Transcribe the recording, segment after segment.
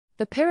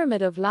The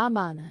Pyramid of La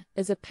Mana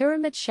is a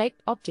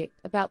pyramid-shaped object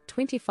about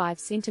 25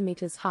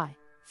 centimeters high,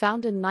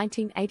 found in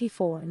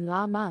 1984 in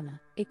La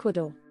Mana,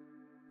 Ecuador.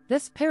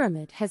 This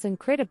pyramid has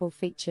incredible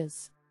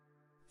features.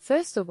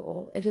 First of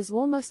all, it is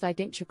almost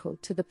identical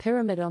to the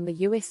pyramid on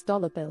the US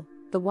dollar bill,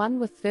 the one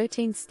with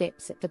 13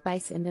 steps at the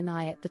base and an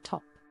eye at the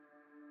top.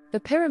 The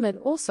pyramid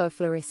also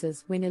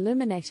fluoresces when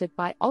illuminated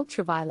by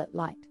ultraviolet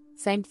light,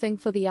 same thing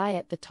for the eye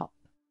at the top.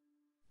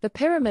 The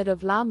Pyramid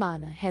of La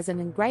Mana has an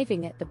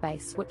engraving at the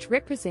base which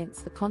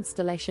represents the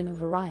constellation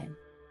of Orion.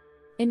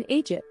 In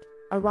Egypt,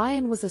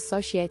 Orion was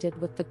associated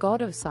with the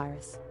god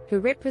Osiris, who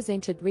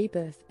represented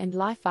rebirth and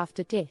life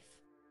after death.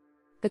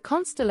 The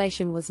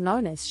constellation was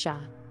known as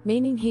Shah,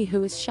 meaning he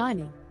who is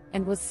shining,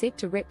 and was said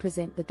to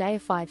represent the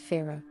deified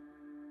pharaoh.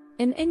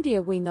 In India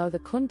we know the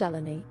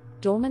Kundalini,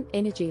 dormant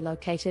energy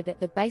located at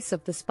the base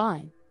of the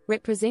spine,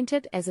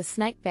 represented as a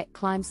snake that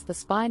climbs the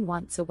spine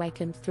once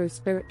awakened through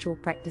spiritual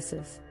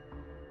practices.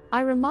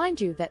 I remind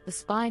you that the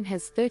spine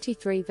has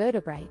 33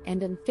 vertebrae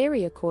and in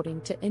theory according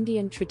to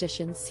Indian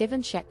tradition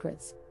 7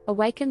 chakras.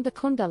 Awaken the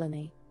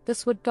Kundalini,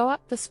 this would go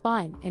up the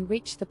spine and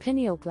reach the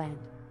pineal gland,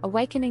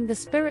 awakening the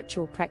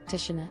spiritual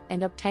practitioner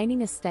and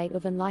obtaining a state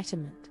of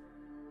enlightenment.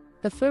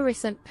 The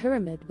fluorescent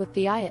pyramid with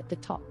the eye at the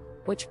top,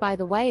 which by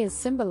the way is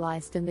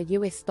symbolized in the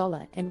US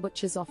dollar and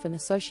which is often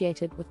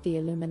associated with the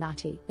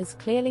Illuminati, is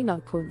clearly no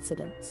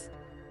coincidence.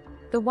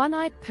 The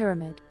one-eyed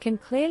pyramid can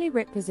clearly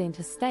represent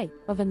a state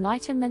of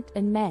enlightenment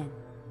in man.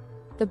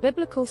 The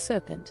biblical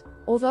serpent,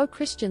 although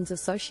Christians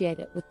associate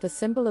it with the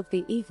symbol of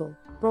the evil,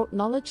 brought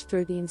knowledge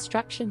through the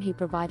instruction he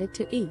provided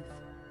to Eve.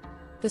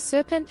 The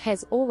serpent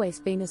has always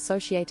been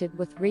associated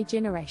with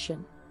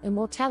regeneration,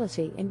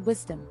 immortality and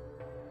wisdom.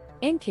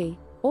 Enki,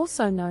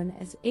 also known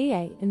as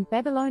Ea in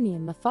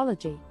Babylonian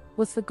mythology,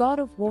 was the god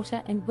of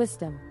water and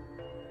wisdom.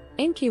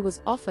 Enki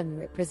was often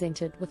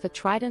represented with a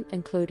trident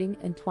including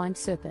entwined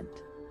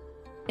serpent.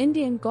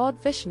 Indian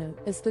god Vishnu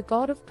is the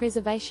god of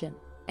preservation,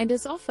 and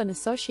is often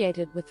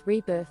associated with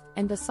rebirth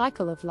and the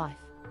cycle of life,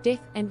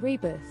 death and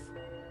rebirth.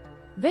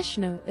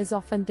 Vishnu is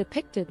often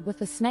depicted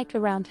with a snake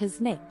around his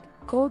neck,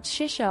 called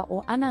Shesha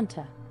or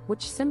Ananta,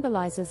 which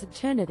symbolizes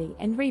eternity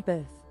and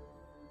rebirth.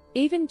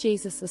 Even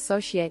Jesus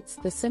associates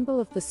the symbol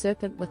of the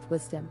serpent with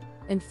wisdom.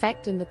 In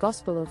fact, in the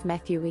Gospel of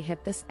Matthew we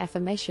have this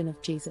affirmation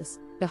of Jesus,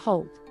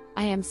 "Behold,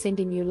 I am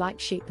sending you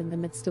like sheep in the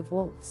midst of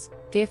wolves,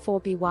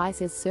 therefore be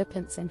wise as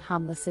serpents and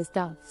harmless as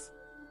doves."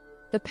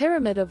 The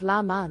Pyramid of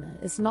La Mana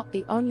is not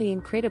the only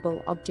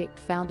incredible object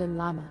found in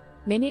Lama.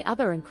 Many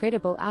other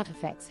incredible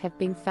artifacts have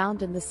been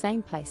found in the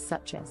same place,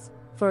 such as,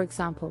 for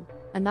example,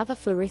 another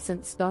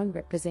fluorescent stone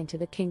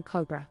represented a king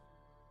cobra.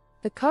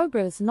 The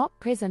cobra is not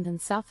present in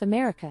South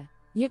America,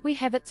 yet we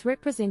have its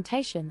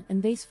representation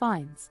in these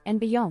finds and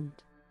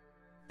beyond.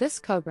 This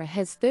cobra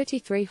has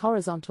 33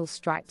 horizontal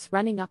stripes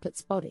running up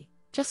its body,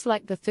 just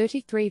like the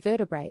 33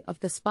 vertebrae of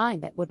the spine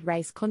that would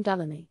raise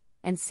Kundalini,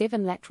 and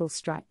 7 lateral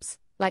stripes,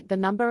 like the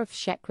number of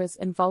chakras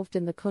involved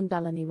in the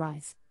Kundalini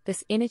rise,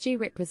 this energy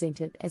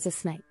represented as a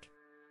snake.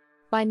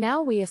 By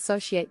now we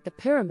associate the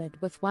pyramid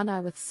with one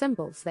eye with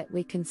symbols that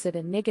we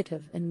consider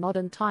negative in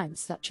modern times,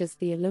 such as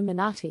the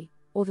Illuminati,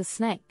 or the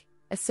snake,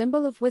 a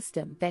symbol of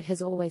wisdom that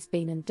has always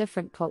been in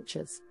different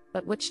cultures,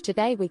 but which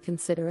today we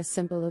consider a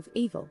symbol of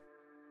evil.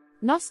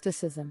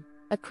 Gnosticism,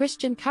 a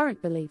Christian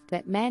current, believed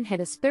that man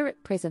had a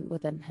spirit present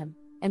within him,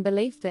 and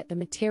believed that the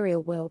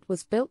material world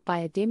was built by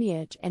a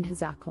demiurge and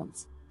his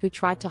archons, who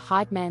tried to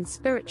hide man's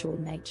spiritual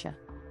nature.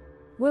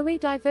 Were we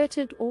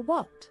diverted or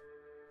what?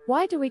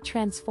 Why do we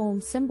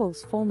transform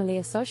symbols formerly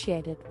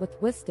associated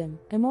with wisdom,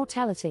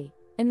 immortality,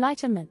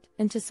 enlightenment,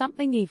 into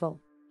something evil?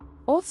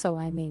 Also,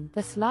 I mean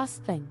this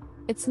last thing,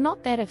 it's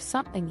not that if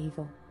something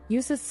evil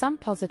uses some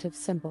positive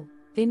symbol,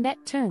 then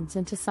that turns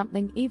into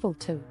something evil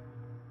too.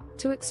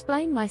 To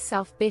explain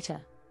myself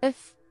better,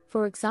 if,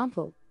 for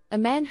example, a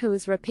man who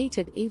is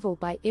repeated evil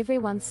by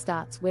everyone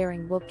starts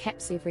wearing wool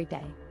caps every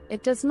day,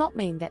 it does not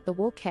mean that the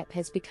wool cap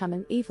has become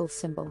an evil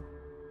symbol.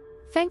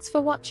 Thanks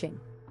for watching.